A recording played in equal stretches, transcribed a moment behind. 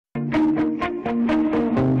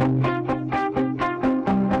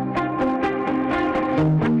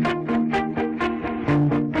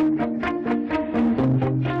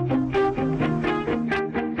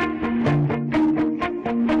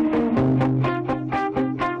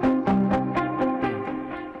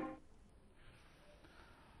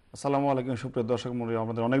আসসালামু আলাইকুম সুপ্রিয় দর্শক মণ্ডলী,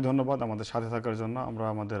 আপনাদের অনেক ধন্যবাদ আমাদের সাথে থাকার জন্য। আমরা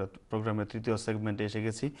আমাদের প্রোগ্রামের তৃতীয় সেগমেন্টে এসে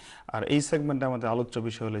গেছি। আর এই সেগমেন্টে আমাদের আলোচ্য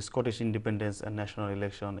বিষয় হলো Scottish independence and national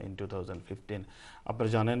election in 2015। আপনারা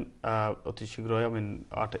জানেন অতি শীঘ্রই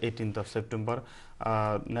 18th of September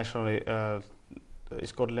ন্যাশনাল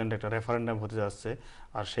স্কটল্যান্ডে একটা রেফারেন্ডাম হতে যাচ্ছে।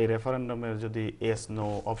 আর সেই রেফারেন্ডামের যদি এস নো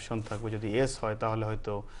অপশন থাকবে, যদি এস হয় তাহলে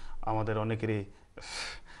হয়তো আমাদের অনেকেরই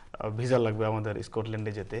ভিসা লাগবে আমাদের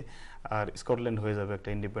স্কটল্যান্ডে যেতে, আর স্কটল্যান্ড হয়ে যাবে একটা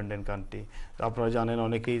ইন্ডিপেন্ডেন্ট কান্ট্রি। আপনারা জানেন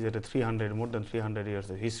অনেকেই যেটা more than 300 years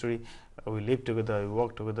of history, we live together, we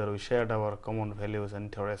work together, we shared our common values and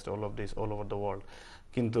interests, all of this all over the world.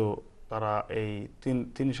 কিন্তু তারা এই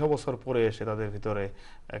 300 বছর পরে এসে তাদের ভিতরে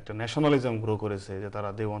একটা ন্যাশনালিজম গ্রো করেছে, যে তারা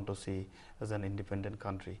they want to C as an independent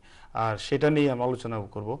country. আর সেটা নিয়ে আমরা আলোচনা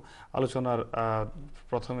করব। আলোচনার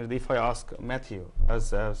প্রথমে if I ask Matthew as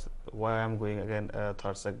why I'm going again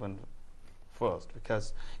third segment first, because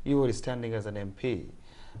you were standing as an MP.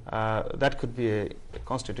 That could be a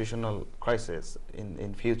constitutional crisis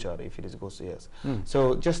in future if it is goes yes. So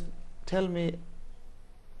just tell me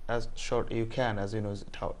as short you can, as you know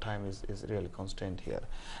time is really constrained here.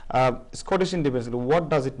 Scottish independence, what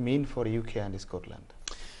does it mean for UK and Scotland?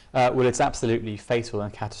 Well, it's absolutely fatal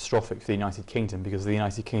and catastrophic for the United Kingdom, because the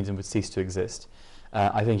United Kingdom would cease to exist.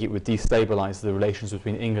 I think it would destabilise the relations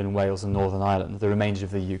between England, Wales and Northern Ireland, the remainder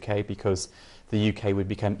of the UK, because the UK would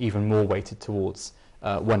become even more weighted towards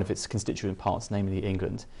one of its constituent parts, namely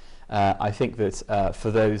England. I think that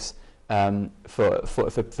for those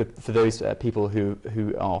people who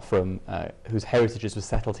are from whose heritages were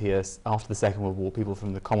settled here after the Second World War, people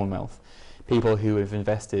from the Commonwealth, people who have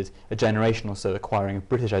invested a generation or so acquiring a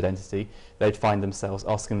British identity, they'd find themselves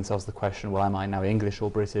asking themselves the question, well, am I now English or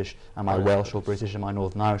British? Am I Welsh or British? Am I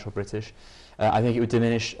Northern Irish or British? I think it would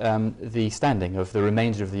diminish the standing of the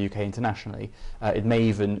remainder of the UK internationally. It may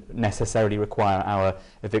even necessarily require our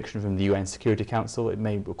eviction from the UN Security Council. It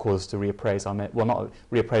may cause us to reappraise not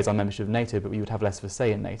reappraise our membership of NATO, but we would have less of a say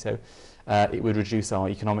in NATO. It would reduce our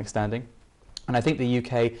economic standing. And I think the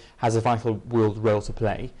UK has a vital world role to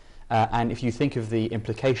play. And if you think of the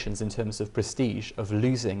implications in terms of prestige of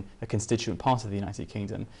losing a constituent part of the United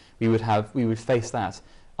Kingdom, we would face that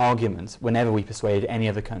argument whenever we persuaded any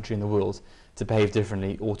other country in the world to behave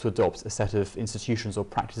differently or to adopt a set of institutions or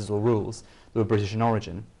practices or rules that were British in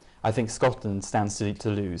origin. I think Scotland stands to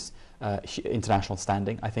lose international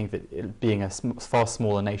standing. I think that being a far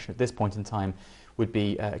smaller nation at this point in time would be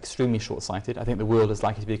extremely short-sighted. I think the world is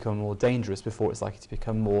likely to become more dangerous before it's likely to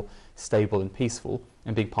become more stable and peaceful,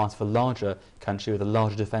 and being part of a larger country with a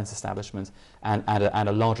larger defence establishment and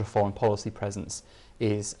a larger foreign policy presence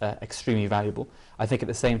is extremely valuable. I think at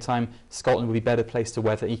the same time Scotland would be better placed to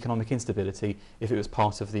weather economic instability if it was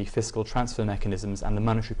part of the fiscal transfer mechanisms and the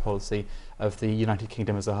monetary policy of the United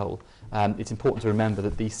Kingdom as a whole. It's important to remember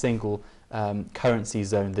that the single currency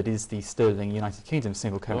zone that is the sterling United Kingdom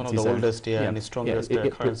single currency zone, one of the oldest and the strongest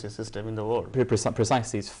currency system in the world.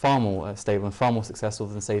 Precisely, it's far more stable and far more successful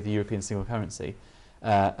than, say, the European single currency.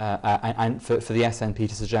 And for the SNP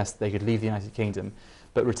to suggest they could leave the United Kingdom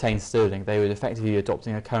but retain sterling, they would effectively be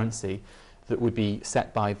adopting a currency that would be set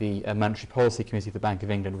by the Monetary Policy Committee of the Bank of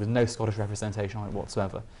England with no Scottish representation on it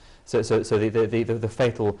whatsoever. So the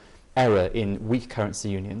fatal error in weak currency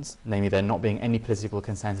unions, namely there not being any political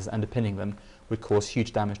consensus underpinning them, would cause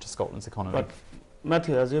huge damage to Scotland's economy. But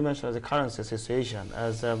Matthew, as you mentioned, as a currency situation,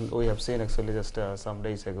 as we have seen actually just some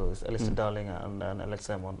days ago, Alistair Darling and Alex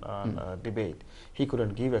Salmond debate. He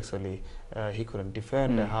couldn't give actually, he couldn't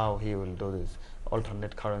defend how he will do this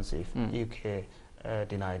alternate currency if UK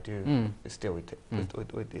denied to stay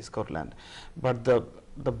with Scotland. But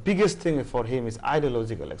the biggest thing for him is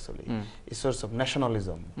ideological actually. It's source of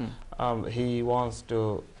nationalism. He wants to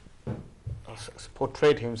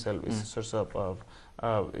portray himself as a source of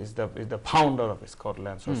is the founder of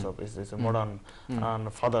Scotland, source of is a modern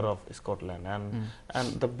father of Scotland, and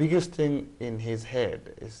the biggest thing in his head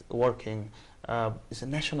is working is a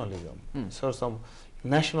nationalism. Source of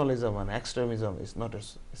nationalism and extremism is not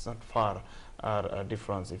far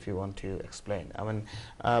difference if you want to explain. I mean,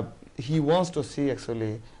 he wants to see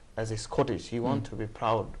actually as a Scottish, he wants to be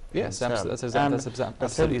proud. Yes, absolutely.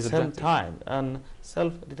 Same time and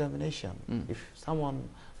self-determination. If someone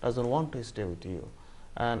doesn't want to stay with you,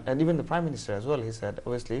 and even the Prime Minister as well, he said,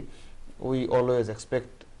 obviously, we always expect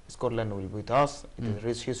Scotland will be with us. It is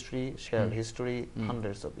rich history, shared history,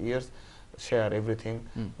 hundreds of years, share everything.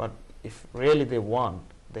 But if really they want,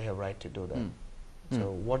 they have right to do that. So,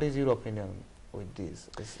 what is your opinion with this?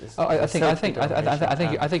 I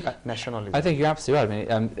think nationalism. I think you're absolutely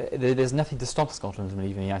right. I mean, there's nothing to stop Scotland from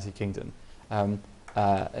leaving the United Kingdom.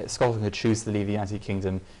 Scotland could choose to leave the United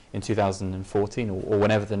Kingdom in 2014 or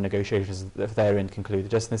whenever the negotiations therein concluded,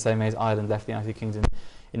 just in the same way as Ireland left the United Kingdom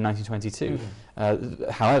in 1922.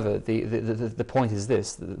 However, the point is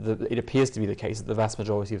this, it appears to be the case that the vast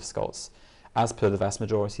majority of Scots, as per the vast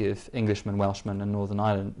majority of Englishmen, Welshmen and Northern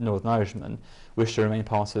Irishmen, wish to remain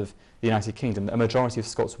part of the United Kingdom. A majority of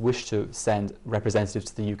Scots wish to send representatives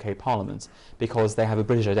to the UK Parliament because they have a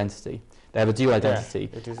British identity. They have a dual identity,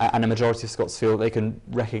 and a majority of Scots feel they can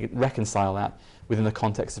reconcile that within the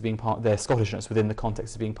context of being their Scottishness within the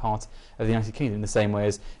context of being part of the United Kingdom, in the same way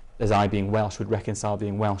as I, being Welsh, would reconcile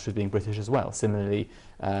being Welsh with being British as well. Similarly,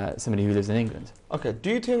 somebody who lives in England. Okay, do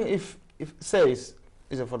you think if says,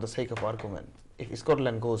 is for the sake of argument, if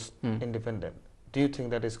Scotland goes independent, do you think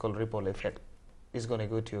that is called ripple effect? Is going to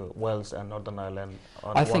go to Wales and Northern Ireland?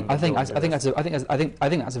 I think that's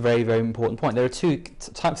a very, very important point. There are two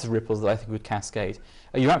types of ripples that I think would cascade.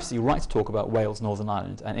 You're absolutely right to talk about Wales, Northern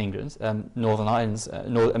Ireland, and England. Northern Ireland's,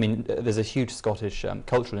 there's a huge Scottish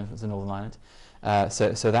cultural influence in Northern Ireland,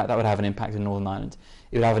 so that would have an impact in Northern Ireland.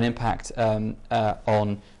 It would have an impact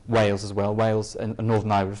on Wales as well. Wales and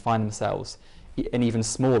Northern Ireland would find themselves an even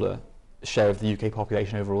smaller share of the UK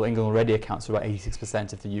population overall. England already accounts for about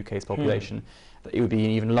 86% of the UK's population. It would be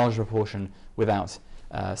an even larger proportion without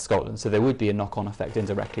Scotland. So there would be a knock-on effect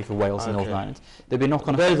indirectly for Wales and Northern Ireland. There'd be a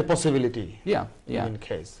knock-on effect. There is a possibility. Yeah. In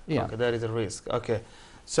case. Yeah. Okay, there is a risk. Okay.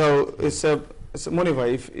 So it's Munifa,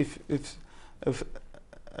 if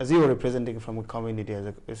as you are representing from a community,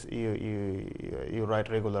 you write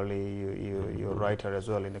regularly, you're a writer as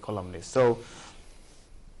well in a columnist. So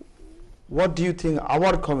what do you think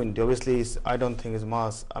our community, obviously I don't think is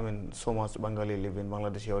so much Bengali live in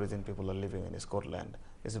Bangladeshi origin people are living in Scotland.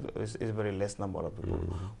 It's a very less number of people.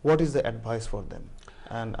 What is the advice for them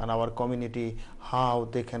and our community, how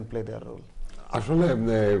they can play their role? আসলে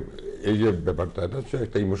এই যে ব্যাপারটা এটা হচ্ছে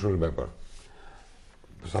একটা emotional ব্যাপার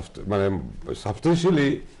মানে substantially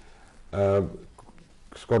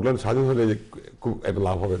Scotland স্বাধীন হলে যে খুব একটা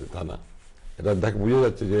লাভ হবে তা না এটা বোঝা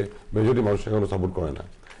যাচ্ছে যে মেজরিটি মানুষ এখনো সাপোর্ট করে না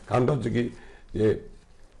কারণটা হচ্ছে কি যে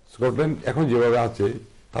স্কটল্যান্ড এখন যেভাবে আছে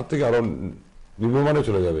তার থেকে আরো নিম্নমানে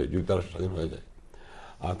চলে যাবে যদি তারা স্বাধীন হয়ে যায়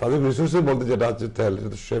আর তাদের রিসোর্সের মধ্যে যেটা আছে তেল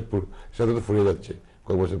সেটা শেরপুর সেটা তো ফুরিয়ে যাচ্ছে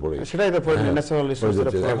কয়েক বছর পরে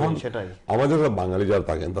আমাদের বাঙালি যারা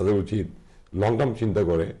থাকেন তাদের উচিত লং টার্ম চিন্তা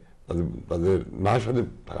করে তাদের না সাথে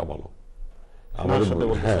থাকা ভালো আমাদের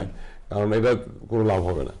হ্যাঁ কারণ এটা কোনো লাভ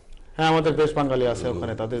হবে না হ্যাঁ আমাদের দেশ বাঙালি আছে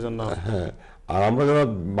ওখানে তাদের জন্য হ্যাঁ আর আমরা যারা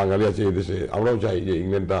বাঙালি আছি এই দেশে আমরাও চাই যে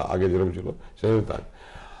ইংল্যান্ডটা আগে যেরকম ছিল সেরকম থাক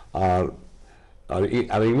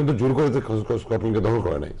আর ইংল্যান্ড তো জোর করে স্কটল্যান্ডকে দখল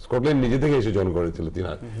করে নাই স্কটল্যান্ড নিজে থেকে এসে জয়েন করেছিল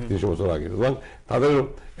 300 বছর আগে এবং তাদের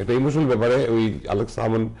একটা ইমোশনাল ব্যাপারে ওই আলেক্স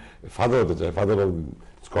সামন ফাদার হতে চায় ফাদার অফ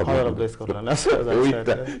স্কটল্যান্ড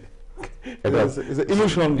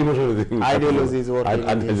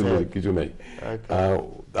কিছু নাই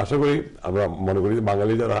আশা করি আমরা মনে করি যে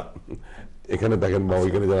বাঙালি যারা এখানে দেখেন বা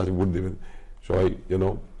ওইখানে যারা ভোট দেবেন সবাই যেন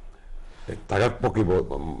থাকার পক্ষে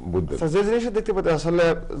ভোট দেবেন যে জিনিসটা দেখতে পাচ্ছি আসলে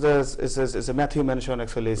Matthew mention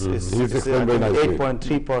actually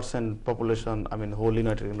 8.3% population whole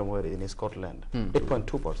United Kingdom were in Scotland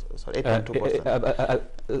 8.2%, sorry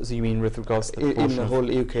 8.2%. So you mean with regards to the in the whole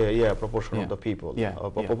UK proportion of the people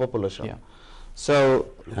population so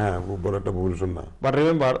বড় একটা population না but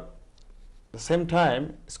remember the same time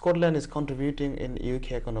Scotland is contributing in UK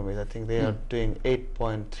economies. I think they are doing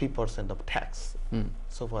 8.3% of tax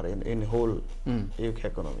so far in whole UK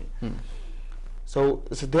economy. So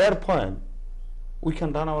their point, we can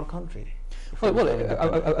run our country. Well,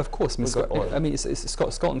 of course.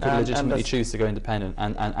 Scotland could legitimately choose to go independent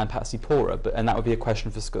and perhaps be poorer, and that would be a question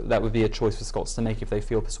for that would be a choice for Scots to make if they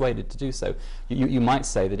feel persuaded to do so. You might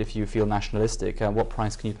say that if you feel nationalistic, what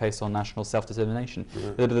price can you place on national self-determination?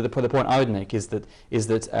 The point I would make is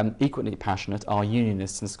that equally passionate are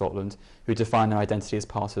unionists in Scotland who define their identity as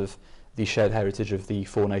part of the shared heritage of the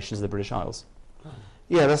four nations of the British Isles.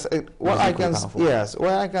 Yeah, that's what I can. Yes,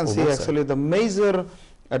 what I can see actually the major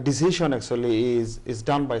decision actually is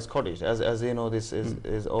done by Scottish, as you know, this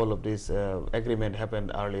is all of this agreement happened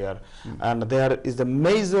earlier, and there is the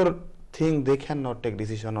major thing they cannot take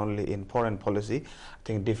decision only in foreign policy, I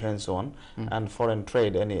think defense one and foreign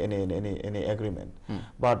trade any agreement,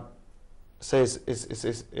 but says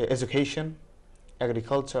is education,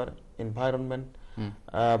 agriculture, environment,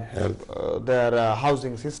 their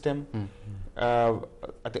housing system,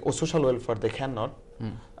 I think social welfare they cannot.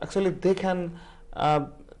 Actually, they can.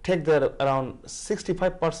 Take their around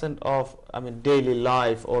 65% of daily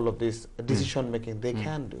life, all of this decision making they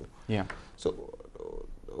can do. Yeah. So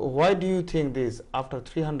why do you think this after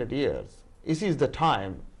 300 years this is the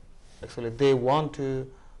time actually they want to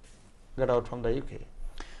get out from the UK?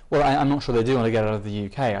 Well, I'm not sure they do want to get out of the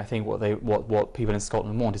UK. I think what people in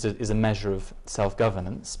Scotland want is a measure of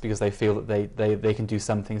self-governance, because they feel that they can do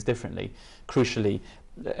some things differently. Crucially,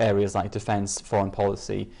 areas like defence, foreign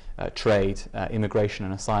policy, trade, immigration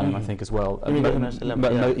and asylum, I think as well.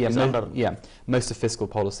 Most of fiscal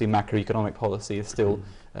policy, macroeconomic policy is still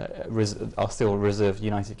are still reserved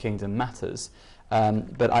United Kingdom matters.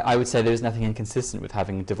 But I would say there is nothing inconsistent with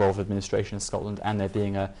having a devolved administration in Scotland and there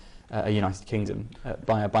being a United Kingdom,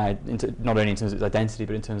 not only in terms of its identity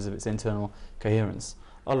but in terms of its internal coherence.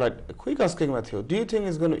 All right, a quick asking, Matthew. Do you think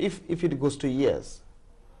it's going to, if it goes to years,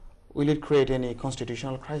 will it create any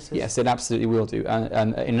constitutional crisis? Yes, it absolutely will do,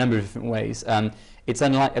 and in a number of different ways. It's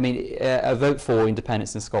unlike, a vote for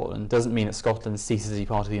independence in Scotland doesn't mean that Scotland ceases to be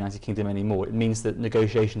part of the United Kingdom anymore. It means that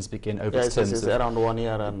negotiations begin over its terms. It's around 1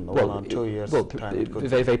 year and 1 or 2 years. Well,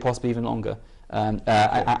 very possibly even longer. And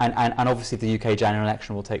obviously the UK general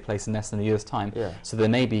election will take place in less than a year's time. Yeah. So there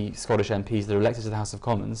may be Scottish MPs that are elected to the House of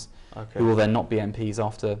Commons who will then not be MPs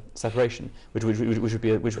after separation, which would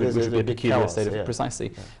be a peculiar state of precisely.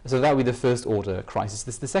 Yeah. So that would be the first order crisis.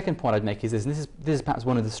 The second point I'd make is this, and this is perhaps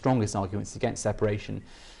one of the strongest arguments against separation.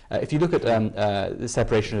 If you look at the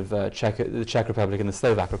separation of the Czech Republic and the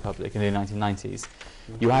Slovak Republic in the 1990s,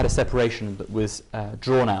 you had a separation that was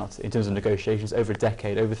drawn out in terms of negotiations over a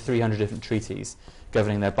decade, over 300 different treaties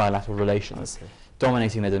governing their bilateral relations,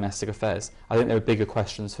 dominating their domestic affairs. I think there are bigger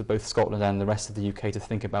questions for both Scotland and the rest of the UK to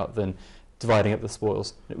think about than dividing up the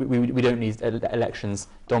spoils. We don't need elections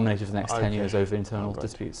dominated for the next 10 years over internal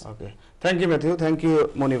disputes. Okay. Thank you, Matthew. Thank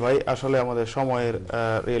you, Moni bhai. আসলে আমাদের সময়ের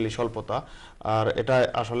really স্বল্পতা, আর এটা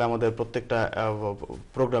আসলে আমাদের প্রত্যেকটা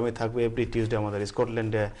প্রোগ্রামে থাকবে। এভরি টিউসডে আমাদের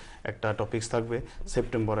স্কটল্যান্ডে একটা টপিকস থাকবে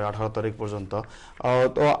সেপ্টেম্বরের 18 তারিখ পর্যন্ত।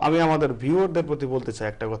 তো আমি আমাদের ভিউয়ারদের প্রতি বলতে চাই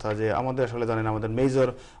একটা কথা, যে আমাদের আসলে জানেন আমাদের মেজর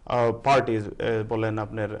পার্টিজ বলেন,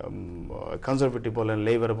 আপনার কনজারভেটিভ বলেন,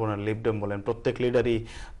 লেবার বলেন, লিবডেম বলেন, প্রত্যেক লিডারই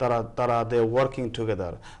তারা they are working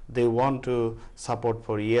together. They want to support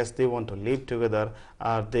for yes, they want to live together.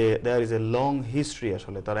 There is a long history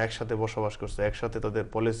আসলে তারা একসাথে বসবাস করছে, একসাথে তাদের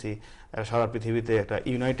পলিসি সারা পৃথিবীতে একটা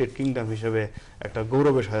ইউনাইটেড কিংডম হিসেবে একটা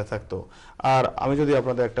গৌরবের সাথে থাকতো। আর আমি যদি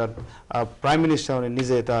আপনাদের একটা প্রাইম মিনিস্টার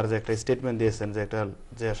নিজে তার যে একটা স্টেটমেন্ট দিয়েছেন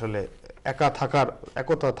যে আসলে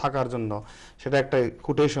একতা থাকার জন্য, সেটা একটা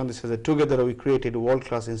কোটেশন দিচ্ছে যে together we created world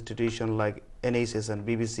class institution like NHS and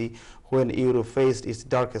BBC. When Europe faced its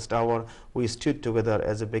darkest hour, we stood together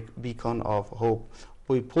as a beacon of hope.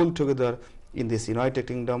 We pulled together in this United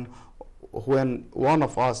Kingdom. When one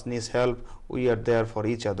of us needs help, we are there for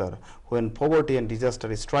each other. When poverty and disaster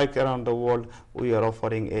strike around the world, we are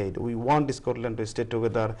offering aid. We want Scotland to stay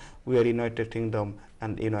together. We are United Kingdom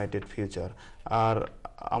and united future. আর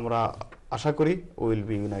আমরা আশা করি we will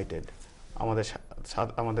be united.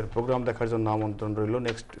 আমাদের programme দেখার জন্য আমন্ত্রণ রইল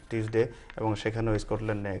next Tuesday, এবং সেখানেও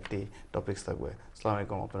স্কটল্যান্ডে একটি টপিকস থাকবে। আসসালামু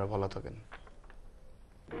আলাইকুম, আপনারা ভালো থাকেন।